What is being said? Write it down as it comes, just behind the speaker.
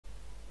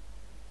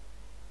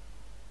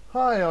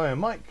Hi, I am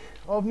Mike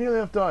of Nearly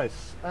Enough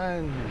Dice,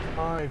 and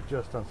I've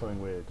just done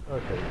something weird.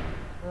 Okay.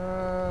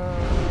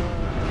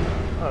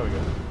 There we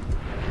go.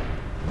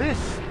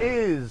 This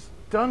is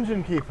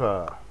Dungeon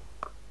Keeper.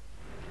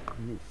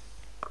 Yes.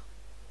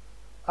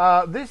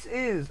 This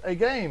is a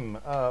game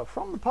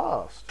from the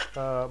past,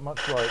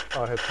 much like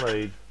I have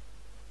played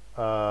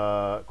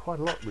quite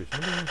a lot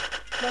recently. I've been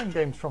playing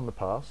games from the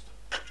past.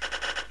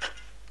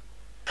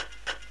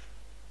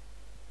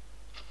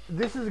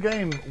 This is a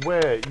game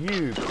where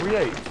you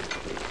create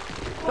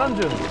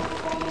dungeons. You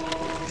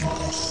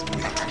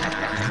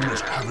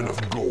must have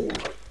enough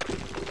gold.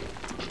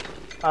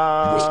 You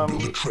must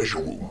build a treasure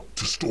room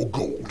to store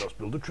gold. Must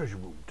build a treasure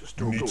room to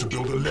store You need gold. to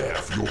build a lair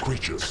for your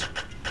creatures.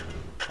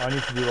 I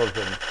need to do a lot of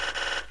things.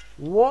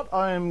 What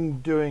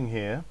I'm doing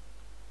here,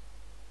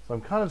 so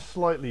I'm kind of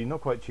slightly,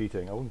 not quite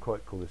cheating. I wouldn't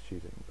quite call this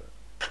cheating,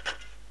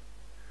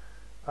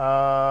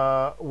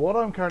 but what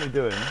I'm currently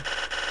doing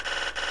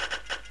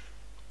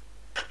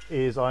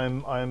is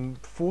I'm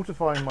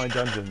fortifying my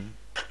dungeon,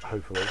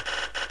 hopefully,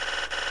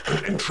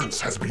 An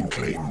entrance has been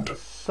claimed.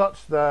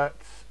 such that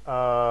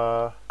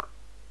I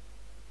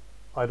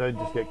don't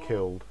just get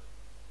killed.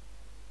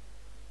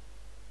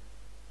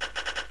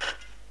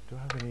 Do I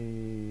have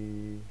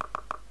any?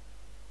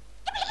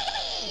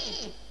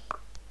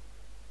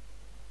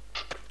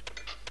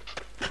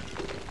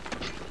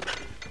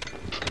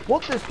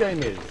 What this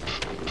game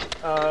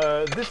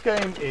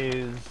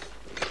is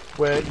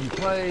where you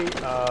play.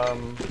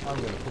 I'm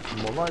going to put some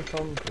more lights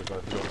on because I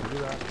forgot to do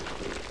that.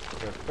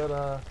 That's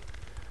better.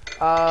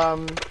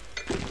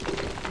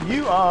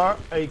 You are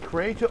a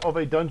creator of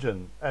a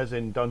dungeon, as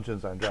in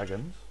Dungeons and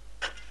Dragons,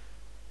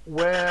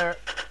 where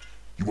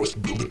You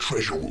must build a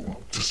treasure room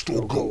to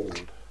store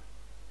gold.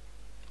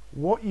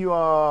 what you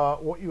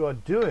are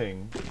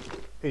doing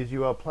is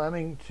you are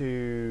planning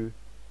to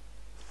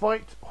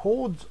fight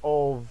hordes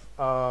of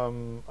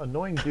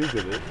annoying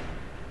do-gooders.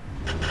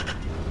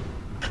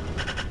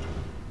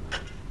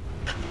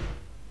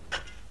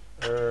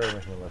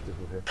 Making my life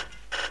difficult here.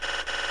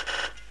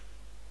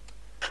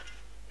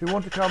 Who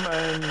want to come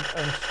and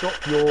stop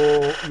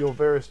your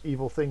various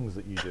evil things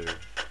that you do.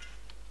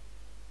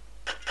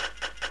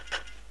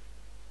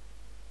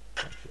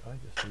 Actually, I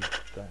just need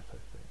that, I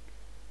think.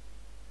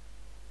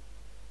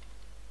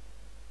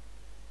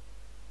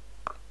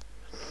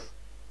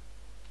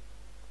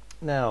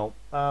 Now,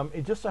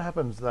 it just so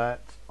happens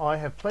that I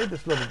have played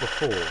this level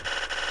before,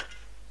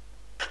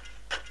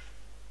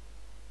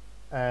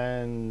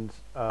 and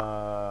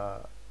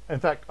in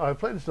fact, I've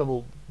played this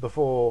level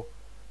before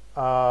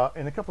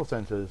in a couple of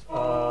senses.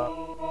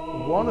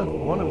 One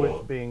of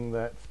which being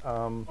that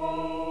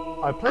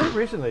I played it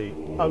recently.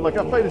 Like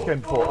I've played this game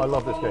before. I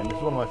love this game. This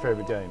is one of my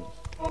favourite games.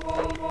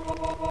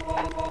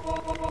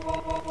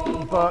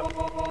 But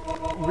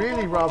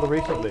really, rather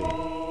recently.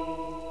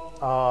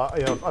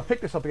 I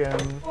picked this up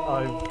again.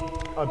 I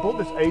bought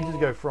this ages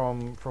ago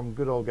from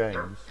Good Old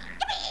Games,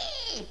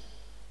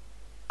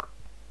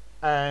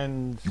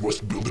 and You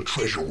must build a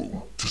treasure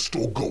room to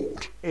store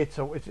gold. it's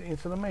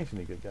an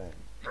amazingly good game.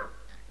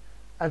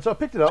 And so I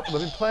picked it up and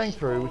I've been playing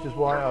through, which is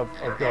why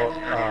I've got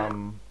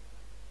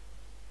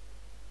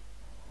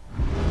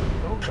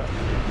oh crap!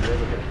 Yeah,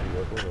 we're getting to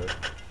work, will it?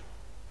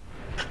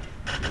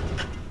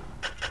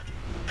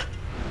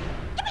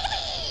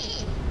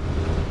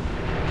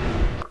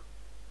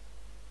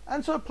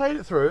 And so I played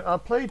it through. I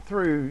played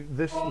through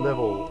this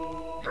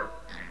level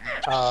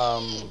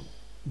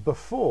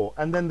before,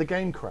 and then the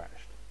game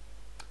crashed,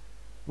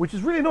 which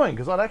is really annoying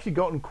because I'd actually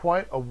gotten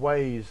quite a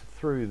ways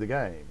through the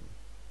game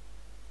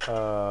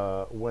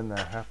when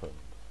that happened.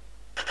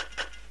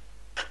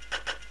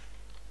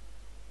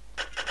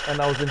 And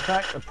I was in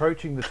fact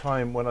approaching the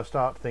time when I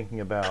start thinking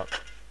about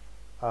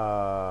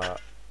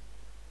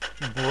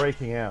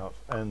breaking out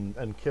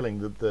and killing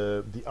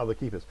the other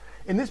keepers.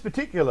 In this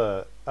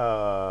particular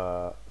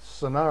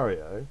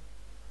scenario,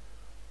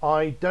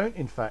 I don't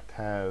in fact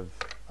have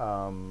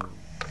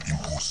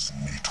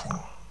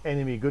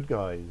enemy good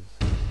guys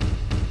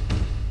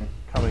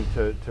coming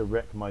to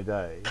wreck my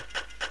day.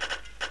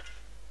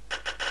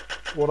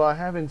 What I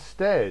have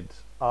instead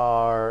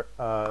are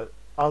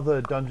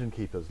other dungeon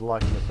keepers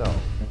like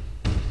myself.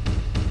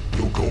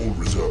 Your gold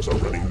reserves are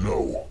running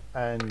low.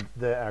 And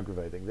they're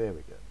aggravating. There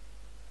we go.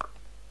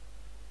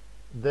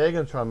 They're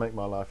going to try and make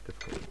my life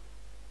difficult.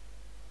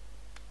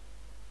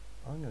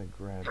 I'm going to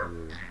grab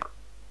you.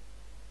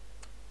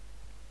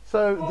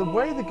 So the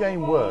way the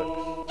game works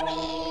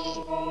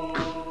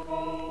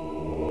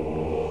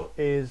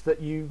is that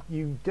you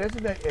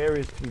designate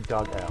areas to be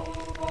dug out.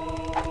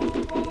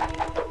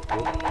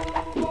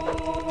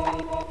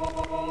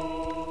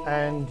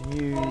 And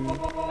you...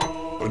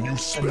 A new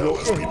spell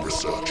has been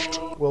researched.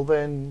 will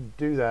then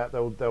do that.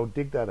 They'll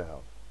dig that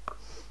out,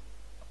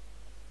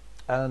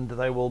 and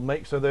they will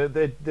make so they're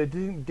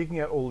digging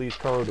out all these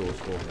corridors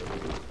for me.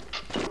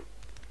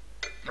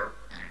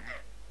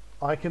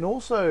 I can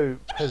also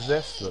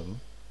possess them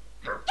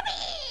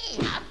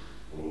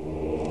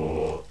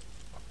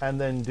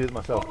and then do it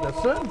myself. Now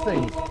certain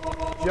things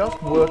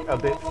just work a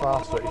bit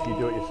faster if you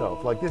do it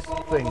yourself. Like this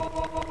thing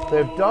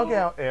They've dug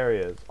out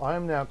areas. I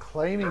am now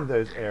claiming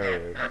those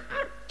areas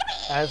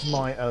as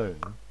my own.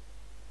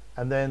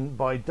 And then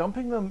by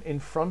dumping them in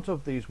front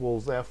of these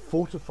walls, they are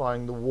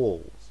fortifying the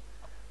walls.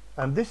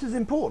 And this is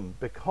important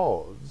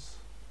because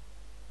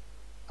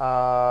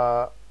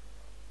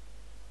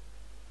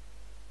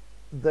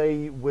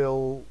they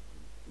will...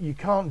 You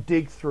can't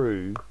dig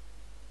through...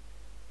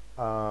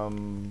 where are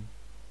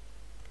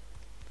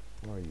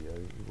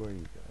you? Where are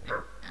you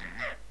going?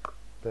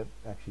 Don't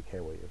actually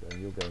care where you're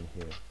going. You're going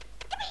here.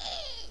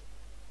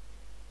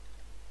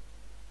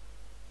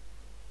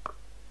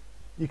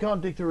 You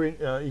can't dig through.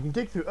 You can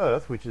dig through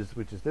earth, which is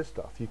this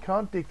stuff. You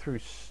can't dig through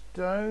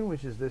stone,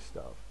 which is this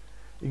stuff.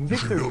 You can dig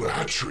through build a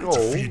hatchery gold.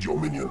 to feed your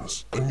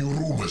minions. A new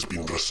room has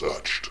been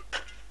researched.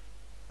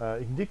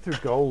 You can dig through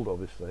gold,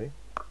 obviously,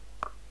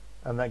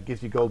 and that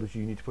gives you gold which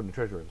you need to put in the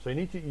treasure room. So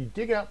you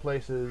dig out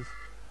places.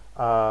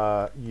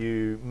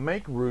 You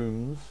make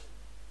rooms.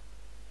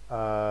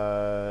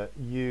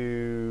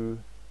 You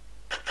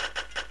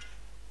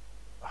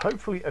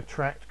hopefully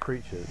attract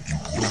creatures.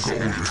 Your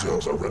gold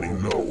reserves are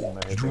running low.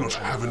 You do not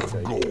have enough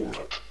gold.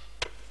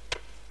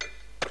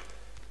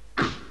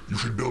 You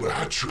should build a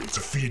hatchery to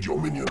feed your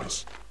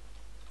minions.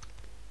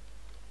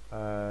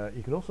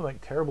 You can also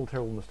make terrible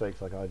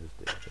mistakes like I just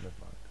did. So never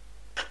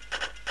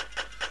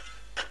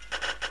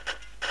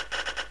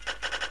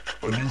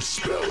A mind. new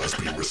spell has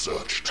been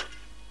researched.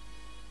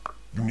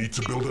 You need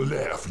to build a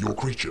lair for your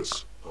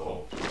creatures. I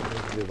need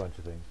to do a bunch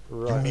of things. You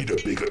Right. need a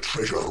bigger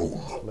treasure room.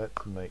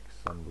 Let's make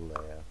some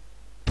lair.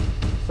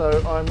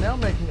 So I'm now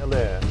making a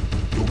lair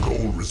Your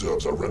gold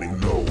reserves are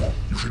running low.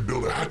 You should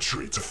build a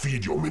hatchery to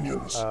feed your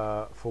minions.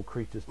 for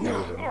creatures to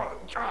live in. There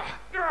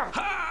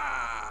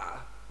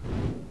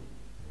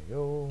you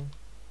go.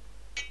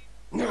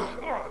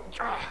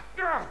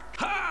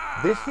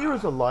 This here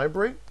is a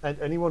library, and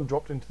anyone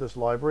dropped into this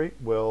library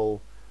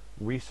will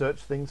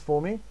research things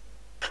for me.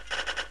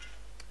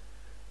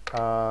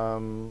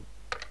 And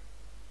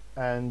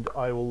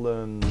I will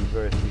learn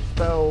various new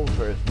spells,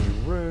 various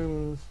new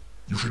rooms.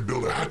 You should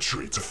build a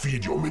hatchery to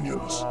feed your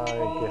minions. I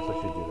guess I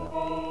should do that.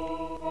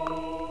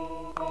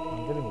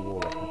 I'm getting a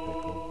wall up. Okay,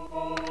 cool.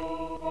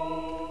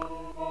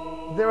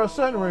 There are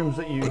certain rooms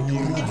that you A new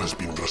room has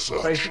been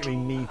researched. basically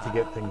need to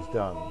get things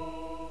done.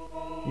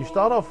 You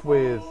start off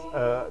with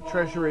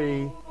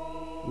treasury,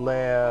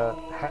 lair,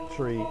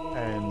 hatchery,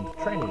 and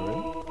training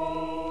room.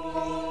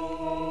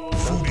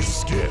 Food is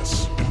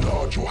scarce.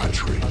 Enlarge your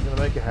hatchery. I'm going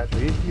to make a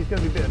hatchery. He's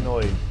going to be a bit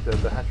annoyed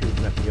that the hatchery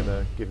isn't actually going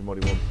to give him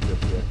what he wants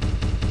just yet.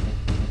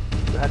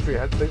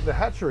 The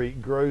hatchery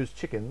grows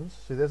chickens.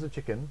 See, there's a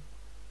chicken.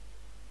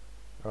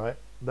 All right,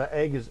 the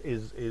egg is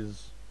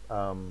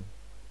now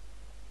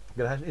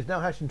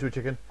hatched into a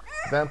chicken.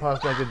 The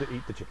vampire's now going to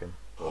eat the chicken.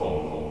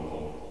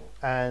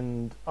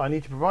 And I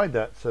need to provide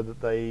that so that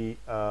they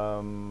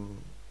don't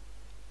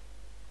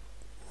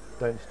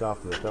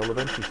starve to death. They'll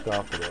eventually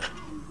starve to death.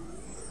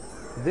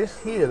 This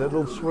here, the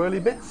little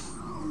swirly bits,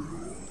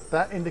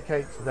 that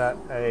indicates that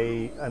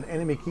an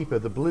enemy keeper,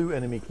 the blue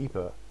enemy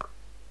keeper,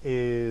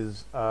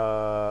 is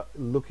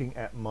looking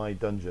at my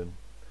dungeon.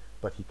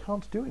 But he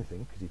can't do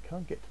anything because he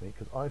can't get to me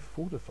because I've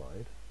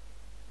fortified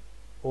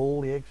all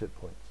the exit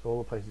points, all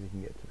the places he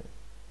can get to me.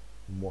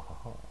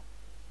 Mwahaha.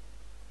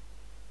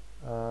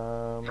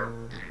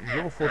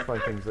 You're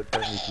fortifying things that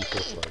don't need to be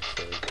fortified,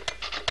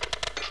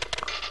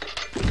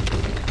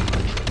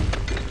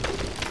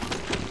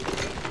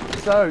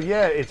 so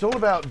yeah, it's all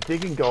about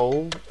digging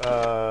gold,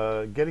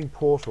 getting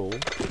portals,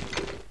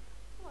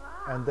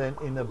 and then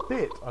in a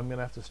bit I'm going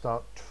to have to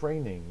start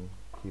training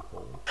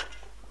people.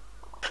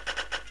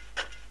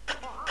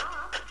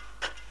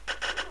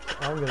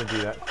 I'm going to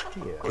do that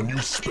here. A new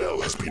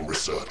spell has been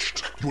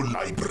researched. Your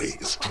library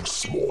is too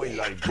small.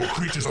 Your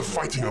creatures are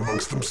fighting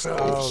amongst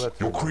themselves.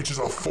 Your creatures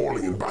are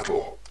falling in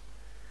battle.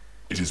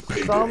 It is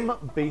payday.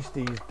 Some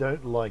beasties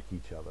don't like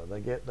each other. They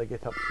get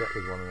upset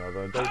with one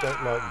another. They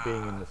don't like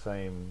being in the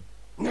same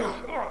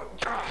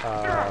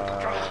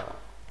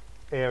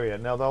area.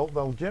 Now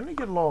they'll generally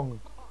get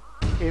along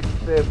if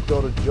they've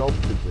got a job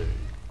to do.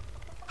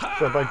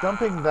 So by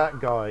dumping that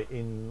guy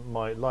in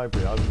my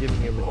library, I'm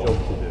giving him a job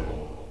to do,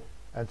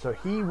 and so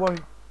he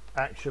won't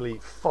actually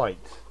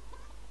fight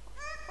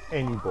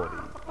anybody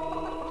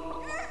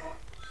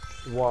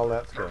while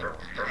that's going on.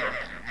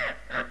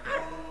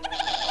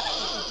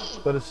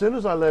 But as soon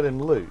as I let him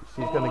loose,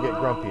 he's going to get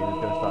grumpy and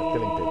he's going to start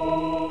killing people.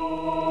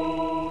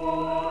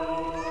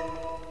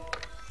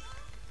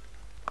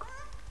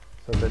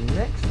 So the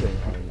next thing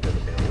I'm going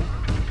to build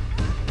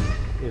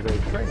is a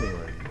training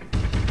room.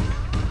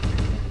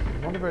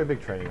 Not a very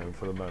big training room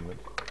for the moment.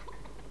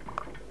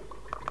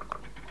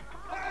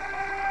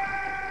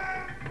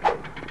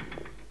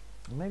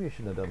 Maybe I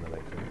shouldn't have done that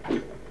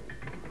actually.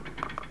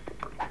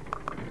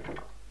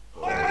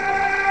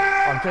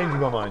 I'm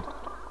changing my mind.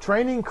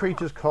 Training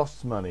creatures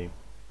costs money.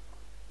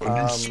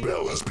 A new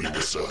spell has been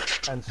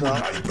researched. And so Your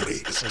library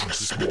is too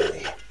small.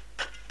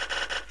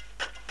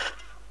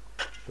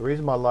 The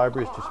reason my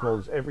library is too small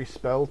is every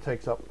spell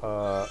takes up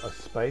a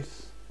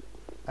space,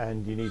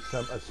 and you need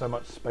so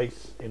much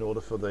space in order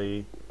for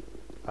the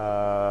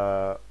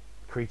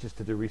creatures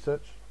to do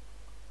research.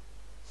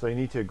 So you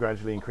need to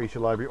gradually increase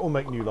your library or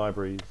make new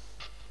libraries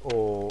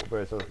or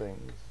various other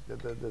things.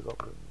 There's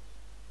options.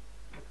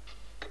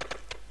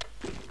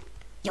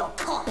 Your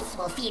corpse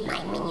will feed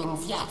my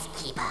minions yet,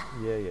 Keeper.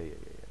 Yeah.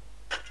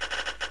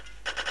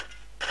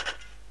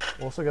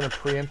 Also going to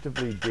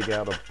preemptively dig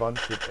out a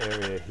bunch of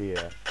area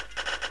here.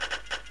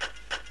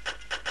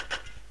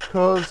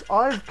 Because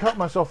I've cut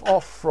myself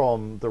off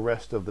from the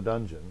rest of the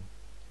dungeon.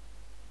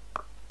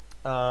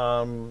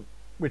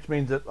 Which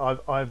means that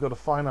I've got a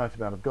finite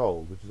amount of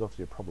gold, which is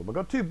obviously a problem. I've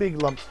got 2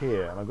 big lumps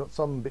here, and I've got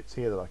some bits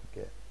here that I can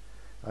get.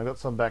 I've got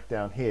some back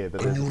down here,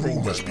 but there's a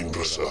thing has been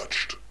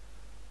researched.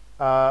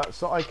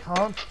 So I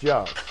can't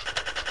just...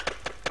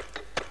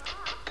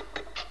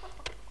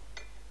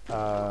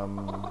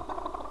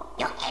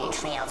 Your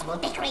entrails will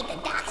decorate the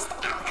darkest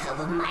alcove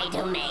of my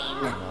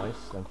domain. Nice,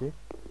 thank you.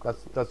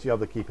 That's the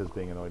other keepers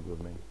being annoyed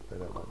with me. They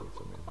don't like me for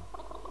some reason.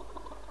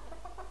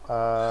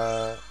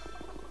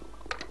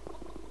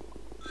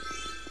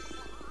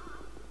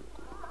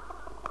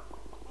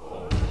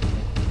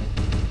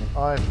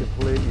 I've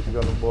completely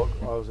forgotten what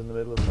I was in the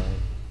middle of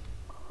saying.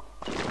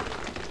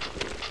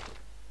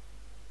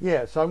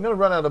 Yeah, so I'm going to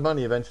run out of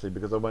money eventually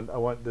because I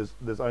won't.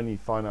 There's only a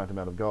finite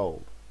amount of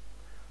gold.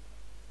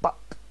 But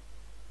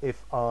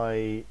if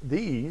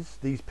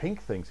these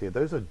pink things here,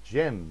 those are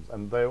gems,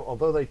 and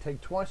although they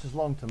take twice as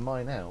long to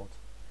mine out,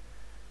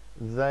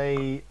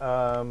 they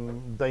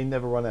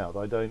never run out.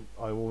 I'm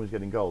always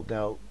getting gold.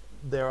 Now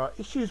there are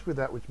issues with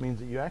that, which means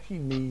that you actually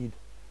need,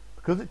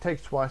 because it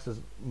takes twice as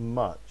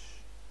much.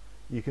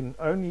 You can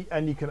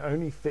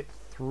only fit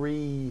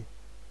 3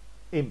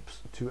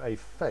 imps to a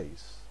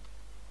face.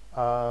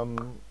 A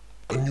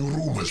new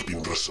room has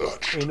been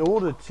researched. In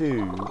order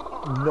to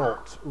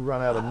not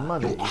run out of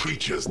money... Your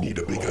creatures need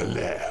a bigger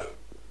lair.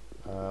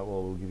 Well,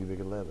 we'll give you a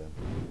bigger lair then.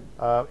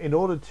 In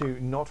order to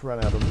not run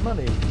out of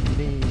money, you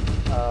need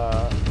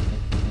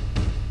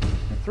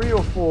 3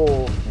 or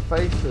 4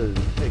 faces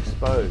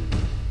exposed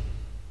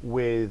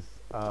with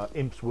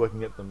imps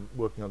working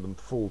on them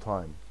full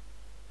time,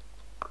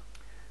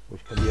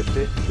 which can be a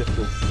bit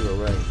difficult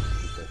to arrange.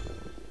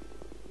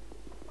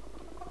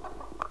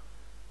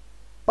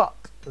 But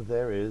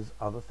there is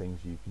other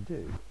things you can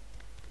do.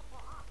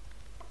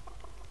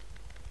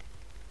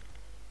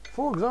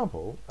 For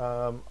example,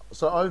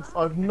 so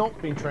I've not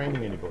been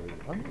training anybody.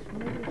 I'm just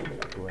going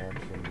to grab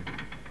some.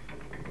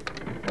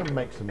 I'm going to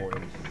make some more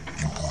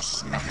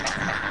imps.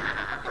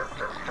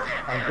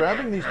 I'm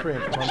grabbing these 3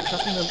 imps and I'm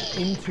chucking them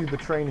into the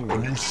training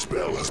room. A new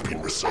spell has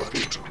been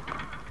researched.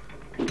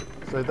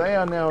 So they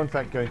are now in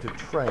fact going to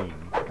train,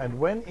 and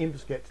when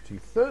imps get to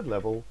 3rd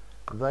level,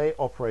 they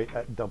operate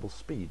at double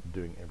speed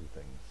doing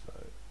everything. So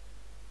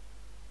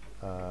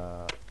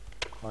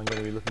I'm going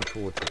to be looking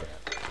forward to that.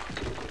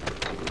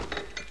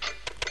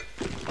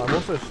 I'm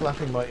also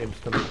slapping my imps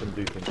to make them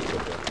do things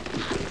quicker.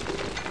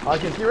 I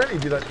can theoretically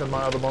do that to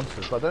my other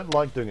monsters, but I don't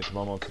like doing it to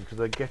my monsters because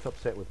they get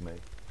upset with me.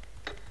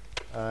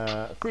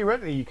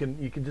 Theoretically you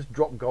can just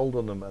drop gold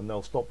on them and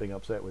they'll stop being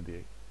upset with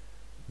you.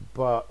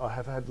 But I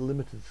have had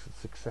limited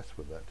success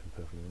with that, to be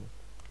perfectly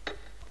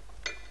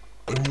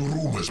honest. A new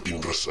room has been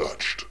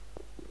researched.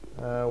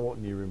 What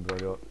new rooms have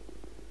I got?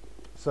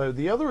 So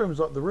the other rooms,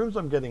 the rooms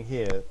I'm getting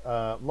here,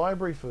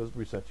 library for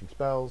researching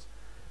spells,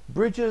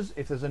 bridges,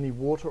 if there's any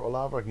water or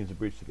lava I can use a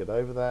bridge to get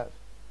over that,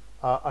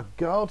 a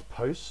guard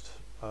post,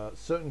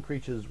 certain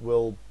creatures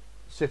will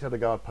sit at a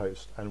guard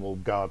post and will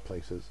guard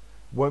places,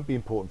 won't be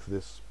important for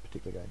this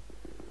particular game.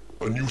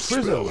 A new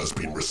spell has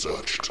been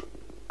researched.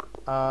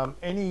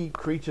 Any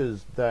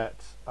creatures that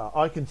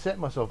I can set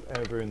myself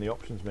over in the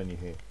options menu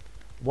here.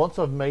 Once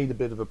I've made a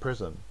bit of a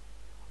prison,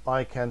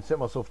 I can set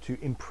myself to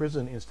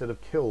imprison instead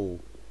of kill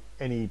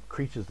any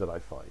creatures that I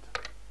fight.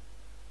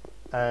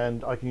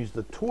 And I can use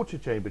the torture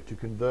chamber to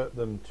convert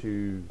them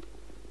to,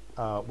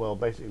 well,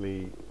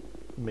 basically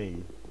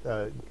me,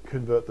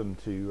 convert them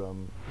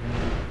to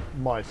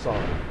my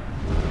side.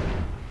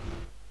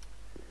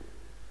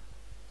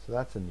 So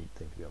that's a neat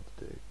thing to be able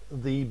to do.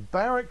 The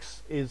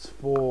barracks is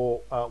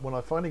for when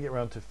I finally get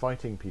around to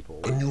fighting people.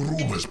 A new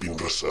room has been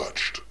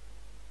researched.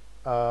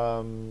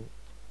 1,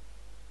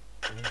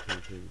 2,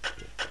 3, 4,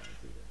 5,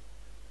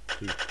 6,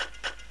 2.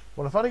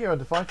 When I finally get around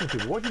to fighting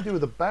people, what you do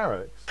with the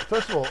barracks,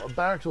 first of all, a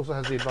barracks also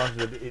has the advantage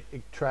that it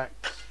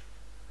attracts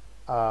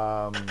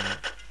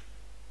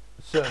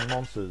certain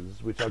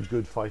monsters which are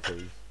good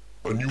fighters.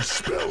 A new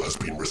spell has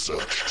been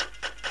researched.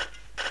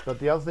 But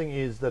the other thing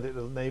is that it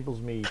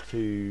enables me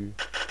to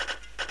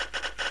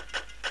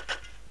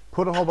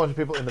put a whole bunch of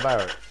people in the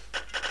barracks,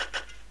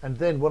 and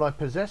then when I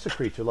possess a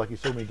creature, like you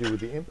saw me do with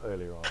the imp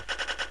earlier on,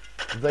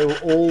 they will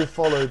all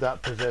follow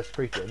that possessed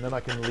creature, and then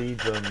I can lead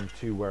them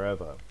to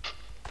wherever.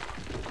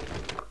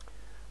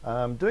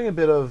 Doing a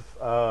bit of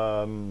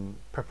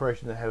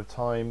preparation ahead of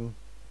time.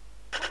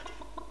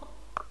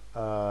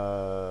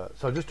 So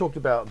I just talked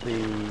about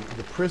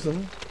the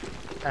prison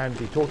and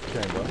the torture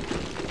chamber.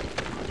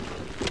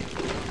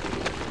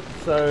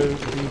 So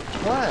the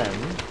plan...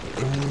 A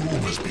new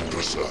room has been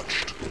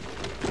researched.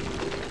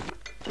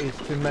 is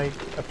to make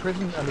a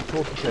prison and a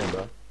torture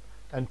chamber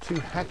and 2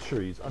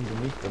 hatcheries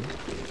underneath them.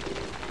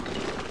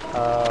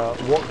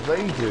 What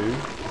they do,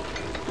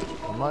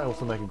 I might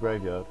also make a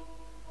graveyard.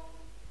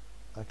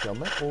 Okay, I'll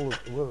make all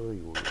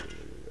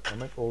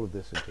of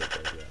this into a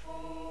graveyard.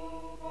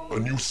 A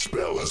new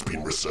spell has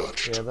been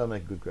researched. Yeah, that'll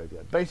make a good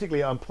graveyard.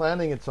 Basically, I'm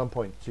planning at some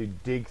point to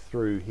dig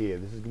through here.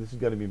 This is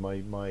going to be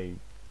my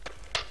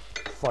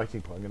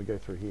fighting point. I'm going to go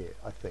through here,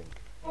 I think.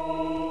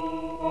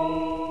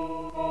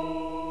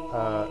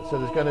 So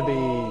there's going to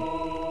be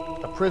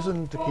a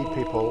prison to keep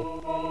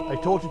people, a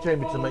torture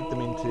chamber to make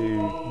them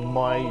into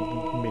my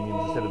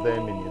minions instead of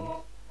their minions,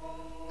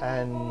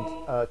 and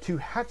 2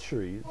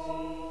 hatcheries,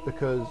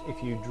 because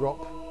if you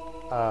drop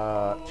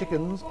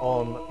chickens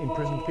on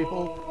imprisoned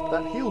people,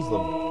 that heals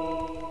them.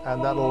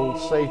 And that'll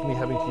save me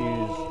having to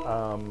use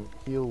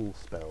heal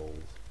spells.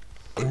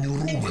 A new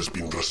room has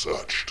been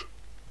researched.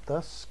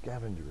 The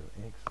scavenger room,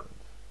 excellent.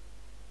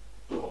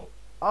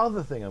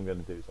 Other thing I'm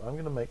going to do is I'm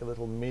going to make a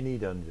little mini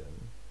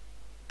dungeon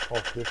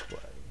off this way.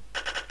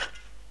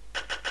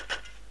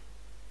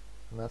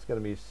 And that's going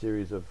to be a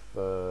series of,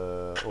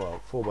 well,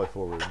 4x4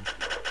 rooms.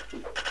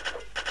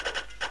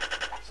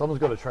 Someone's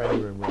got a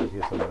training room right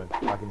here somewhere.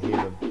 I can hear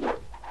them.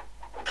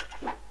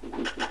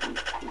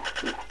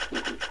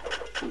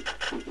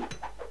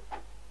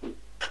 Can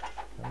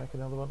I make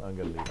another one? I'm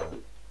going to leave that.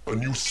 A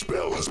new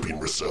spell has been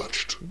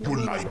researched. Your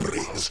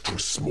library is too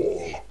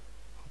small.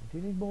 Do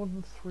you need more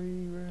than 3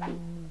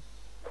 rooms?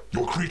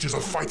 Your creatures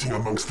are fighting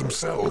amongst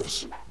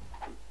themselves.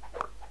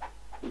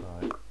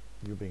 Right,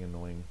 you're being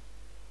annoying.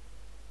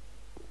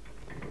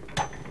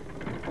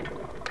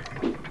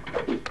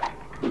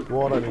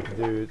 What I need to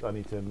do is I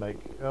need to make...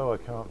 Oh, I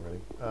can't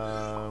really.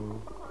 I'll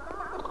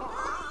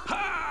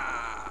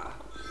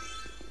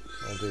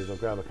do is I'll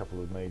grab a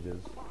couple of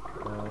mages.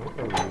 What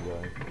are you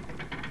guys?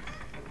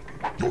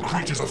 Your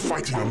creatures are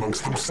fighting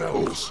amongst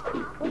themselves. I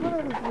don't have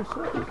any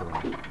researchers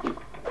around.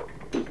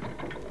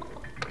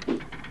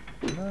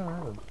 No, I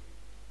haven't.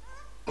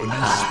 A new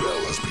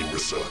spell has been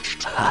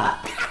researched.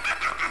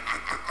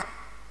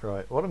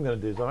 Right, what I'm going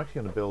to do is I'm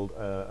actually going to build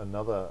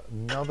another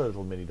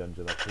little mini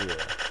dungeon up here.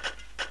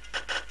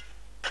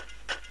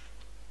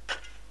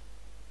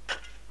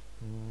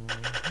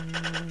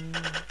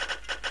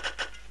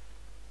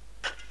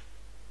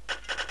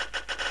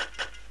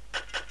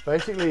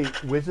 Basically,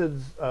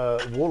 wizards,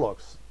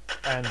 warlocks,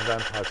 and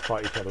vampires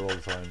fight each other all the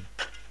time,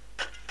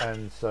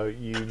 and so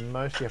you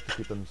mostly have to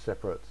keep them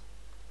separate,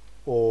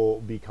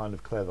 or be kind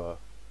of clever.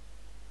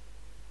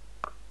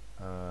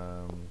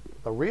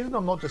 The reason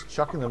I'm not just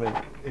chucking them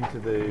into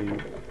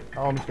the...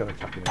 Oh, I'm just going to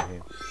chuck them in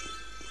here.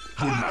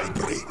 Your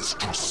library is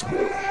too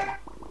small.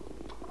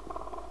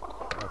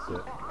 That's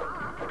it.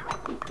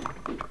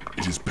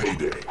 It is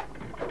payday.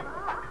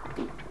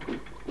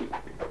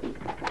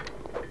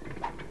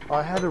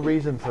 I had a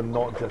reason for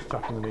not just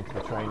chucking them into the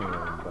training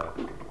room, but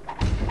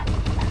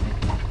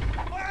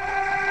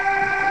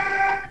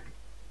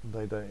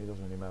they don't. It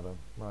doesn't really matter.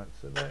 Right,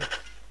 so let's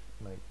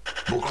make.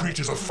 Your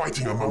creatures are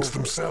fighting amongst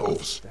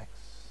themselves.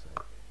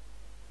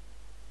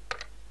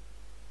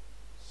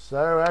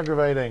 So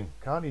aggravating.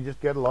 Can't you just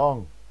get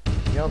along?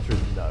 The answer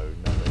is no.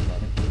 No, they're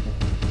not.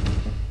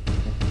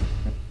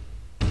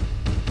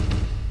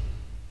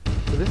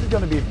 So this is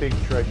going to be a big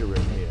treasure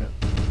room here.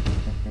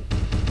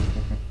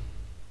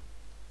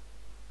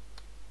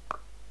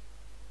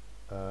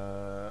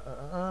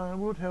 It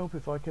would help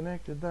if I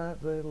connected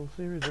that little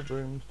series of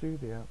rooms to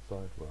the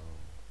outside world.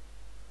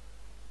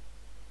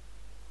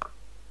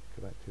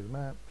 Go back to the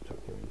map,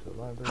 chuck him into the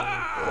library.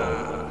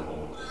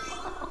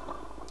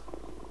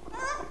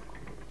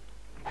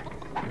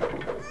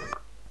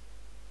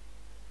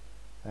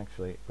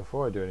 Actually,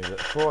 before I do any of that,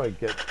 before I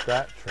get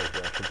that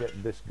treasure, I should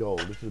get this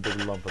gold. This is a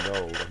big lump of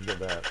gold. I can get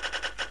that.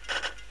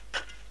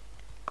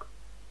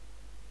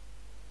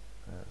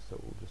 So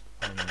we'll just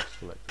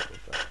unselect all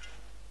of that.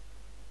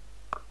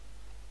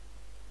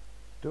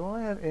 Do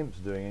I have imps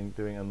doing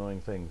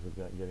annoying things with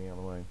getting out of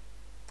the way?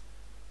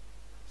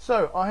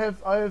 So I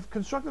have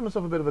constructed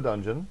myself a bit of a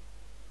dungeon,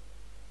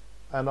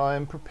 and I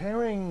am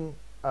preparing,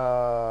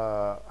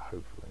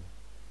 hopefully,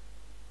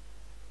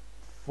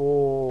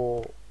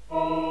 for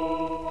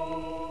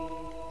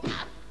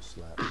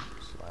slap.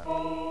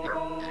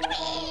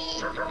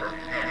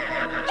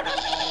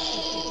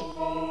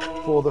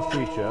 For the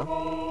future,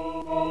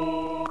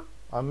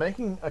 I'm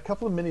making a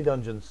couple of mini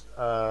dungeons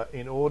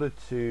in order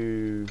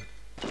to.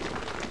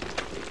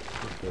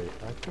 Okay,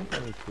 I think I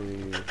need to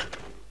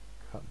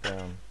cut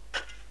down,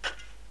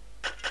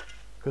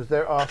 because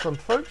there are some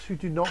folks who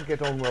do not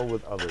get on well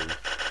with others.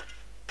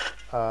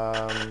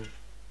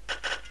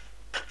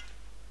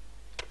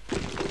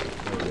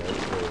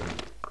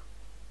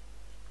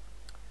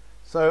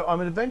 So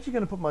I'm eventually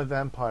going to put my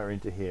vampire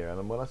into here,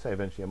 and when I say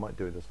eventually, I might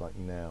do it just like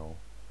now.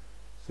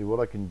 See, what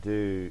I can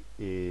do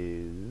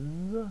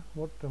is,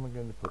 what am I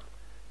going to put?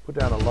 Put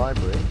down a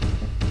library.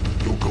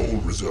 Your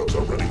gold reserves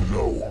are running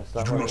low.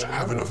 You do not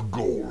have enough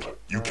gold.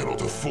 You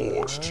cannot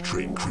afford to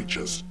train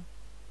creatures.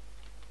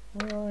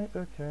 Right,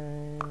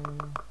 okay.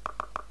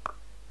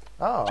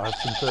 Ah, I have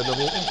some third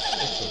level imps.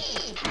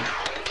 Excellent.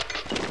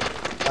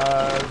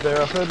 There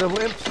are third level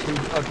imps who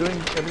are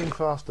doing everything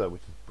faster,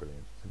 which is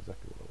brilliant. It's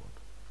exactly what I want.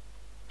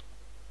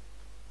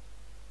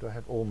 Do I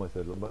have all my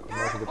third level? I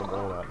might have got them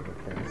all out if I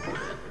can.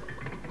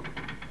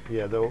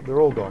 Yeah,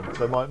 they're all gone.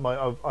 So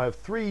I have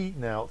 3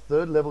 now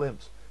third level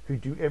imps who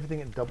do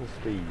everything at double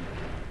speed,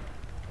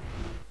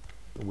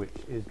 which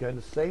is going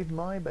to save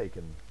my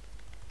bacon.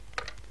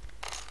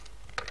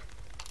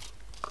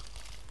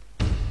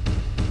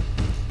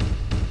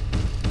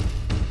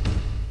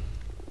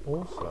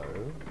 Also,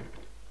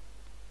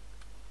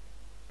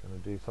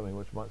 going to do something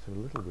which might seem a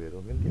little weird.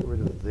 I'm going to get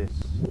rid of this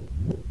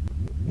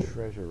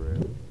treasure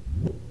room.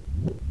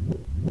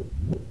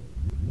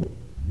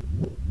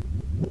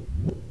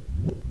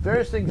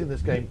 Various things in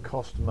this game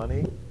cost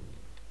money,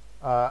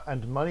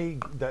 and money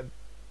that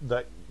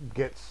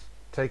gets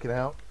taken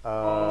out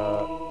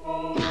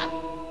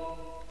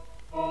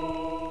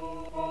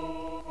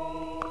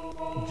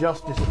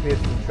just disappears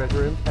from treasure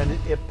rooms, and it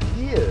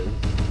appears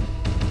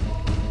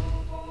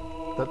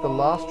that the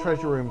last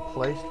treasure room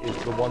placed is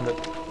the one that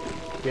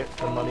gets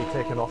the money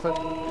taken off it.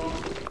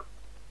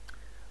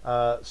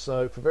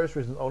 So for various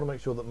reasons I want to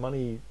make sure that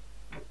money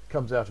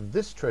comes out of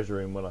this treasure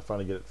room when I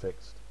finally get it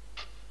fixed,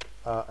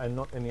 and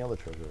not any other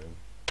treasure room,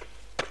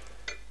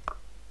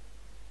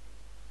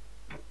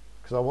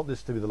 because I want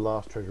this to be the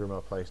last treasure room I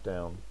place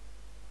down.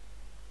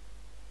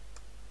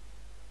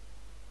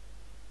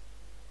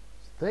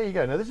 So there you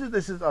go. Now this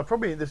is I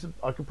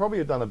could probably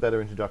have done a better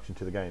introduction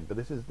to the game, but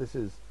this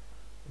is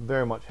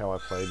very much how I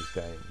play this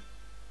game.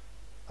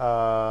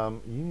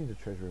 You need a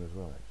treasure room as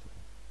well, actually.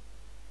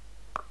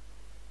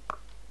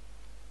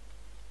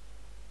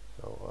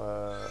 So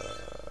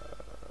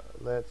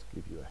let's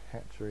give you a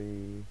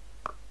hatchery.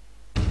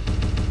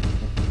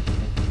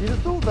 You'd have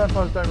thought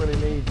vampires don't really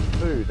need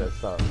food as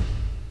such,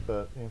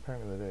 but yeah,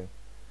 apparently they do.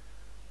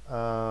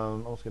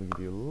 I'm also going to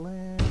give you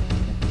land.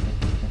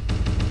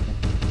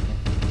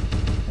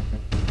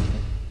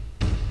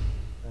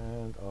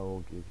 And I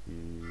will give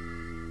you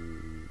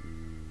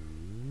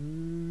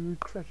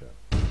treasure.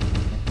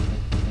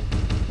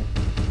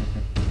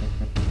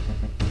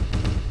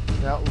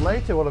 Now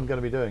later what I'm going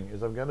to be doing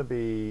is I'm going to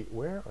be...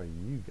 Where are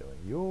you going?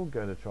 You're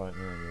going to try and...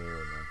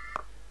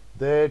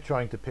 They're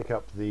trying to pick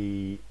up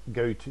the...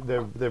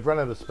 They've run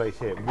out of space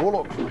here.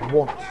 Warlocks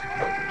want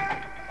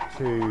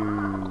to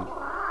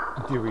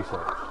do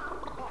research.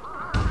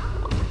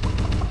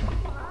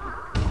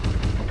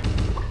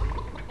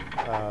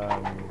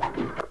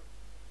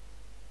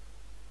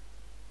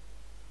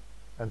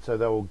 And so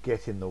they will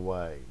get in the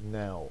way.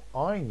 Now,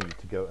 I need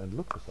to go and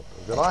look for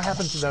something that I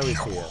happen to know is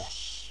here.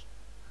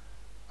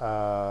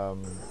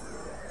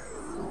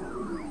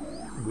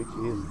 Which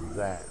is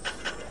that.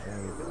 There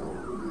we go.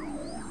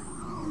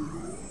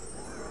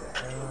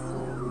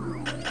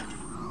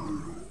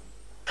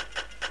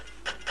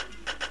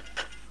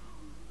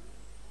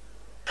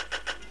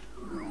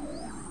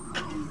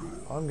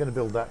 I'm going to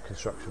build that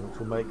construction, which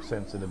will make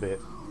sense in a bit,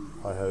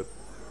 I hope.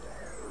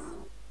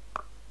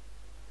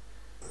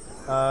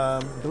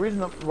 The reason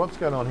what's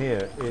going on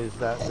here is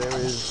that there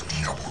is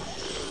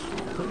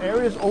some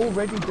areas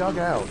already dug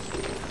out.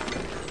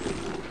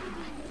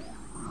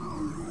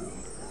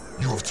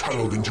 You have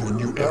tunneled into a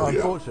new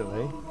area.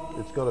 Unfortunately,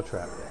 it's got a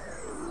trap.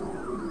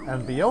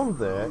 And beyond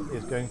there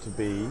is going to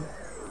be...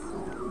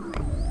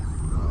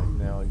 Right,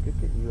 now I could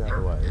get you out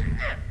of the way.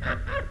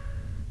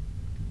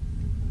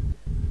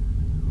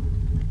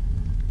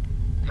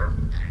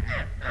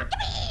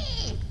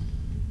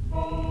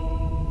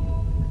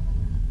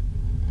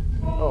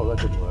 Oh, that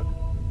didn't work.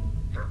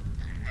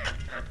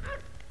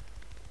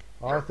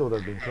 I thought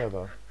I'd been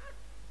clever.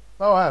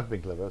 Oh, I have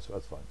been clever, so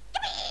that's fine.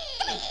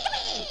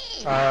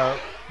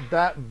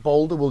 That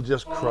boulder will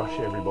just crush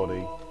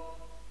everybody.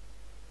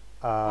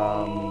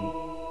 But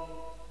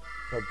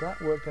that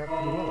worked out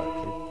pretty well,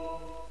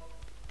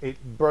 actually.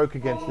 It broke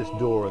against this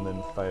door and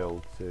then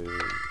failed to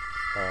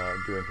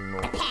do anything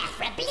more.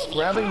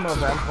 Grabbing my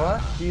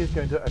vampire, he is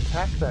going to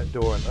attack that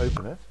door and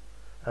open it,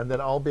 and then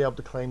I'll be able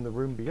to claim the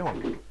room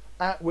beyond.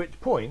 At which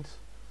point,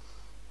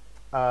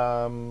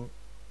 I'm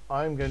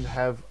going to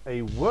have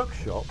a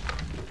workshop.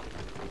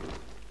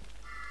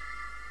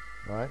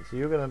 Right, so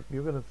you're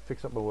gonna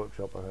fix up my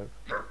workshop, I hope.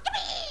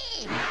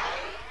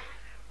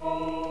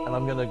 And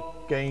I'm gonna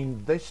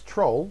gain this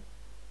troll.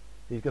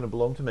 He's gonna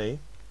belong to me.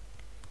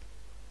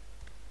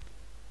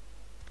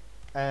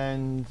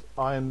 And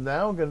I am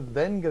now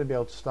then going to be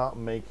able to start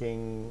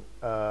making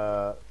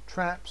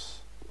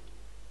traps,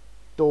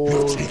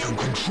 doors,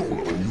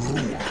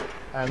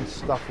 and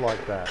stuff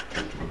like that.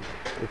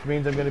 Which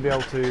means I'm going to be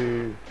able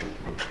to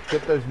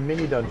get those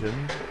mini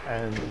dungeons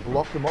and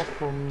block them off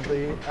from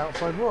the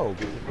outside world,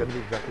 which is going to be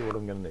exactly what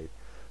I'm going to need.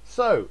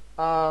 So,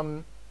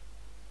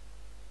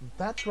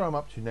 that's where I'm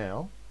up to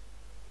now.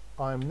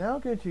 I'm now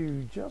going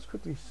to just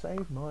quickly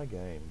save my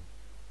game.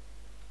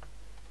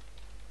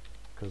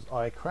 Because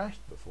I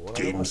crashed before.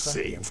 Game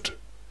saved.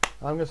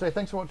 I'm going to say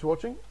thanks so much for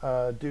watching.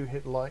 Do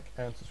hit like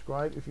and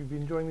subscribe if you've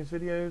been enjoying these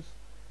videos.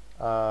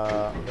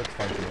 That's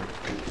fun to me.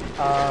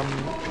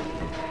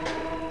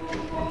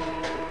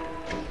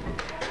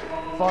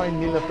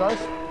 find Neil F.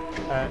 Dice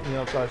at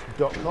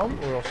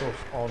neilfdice.com. We're also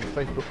on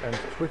Facebook and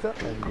Twitter,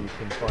 and you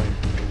can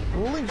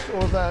find links to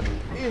all of that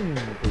in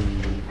the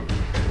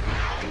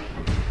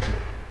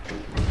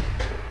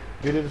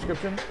video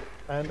description.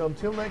 And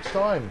until next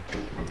time,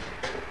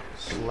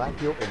 slap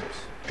your imps.